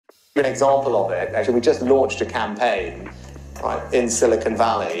An example of it, actually, we just launched a campaign, right, in Silicon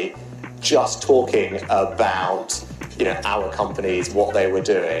Valley, just talking about, our companies, what they were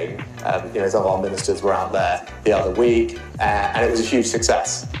doing. Some of our ministers were out there the other week, and it was a huge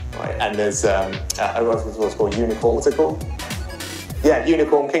success, right? And there's, what's called Unicorn, what's it called? Yeah,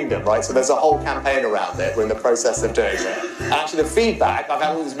 Unicorn Kingdom, right? So there's a whole campaign around it. We're in the process of doing it. And actually the feedback, I've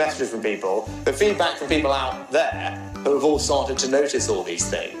had all these messages from people, the feedback from people out there who have all started to notice all these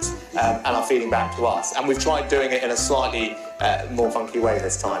things and are feeding back to us. And we've tried doing it in a slightly more funky way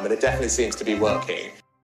this time, and it definitely seems to be working.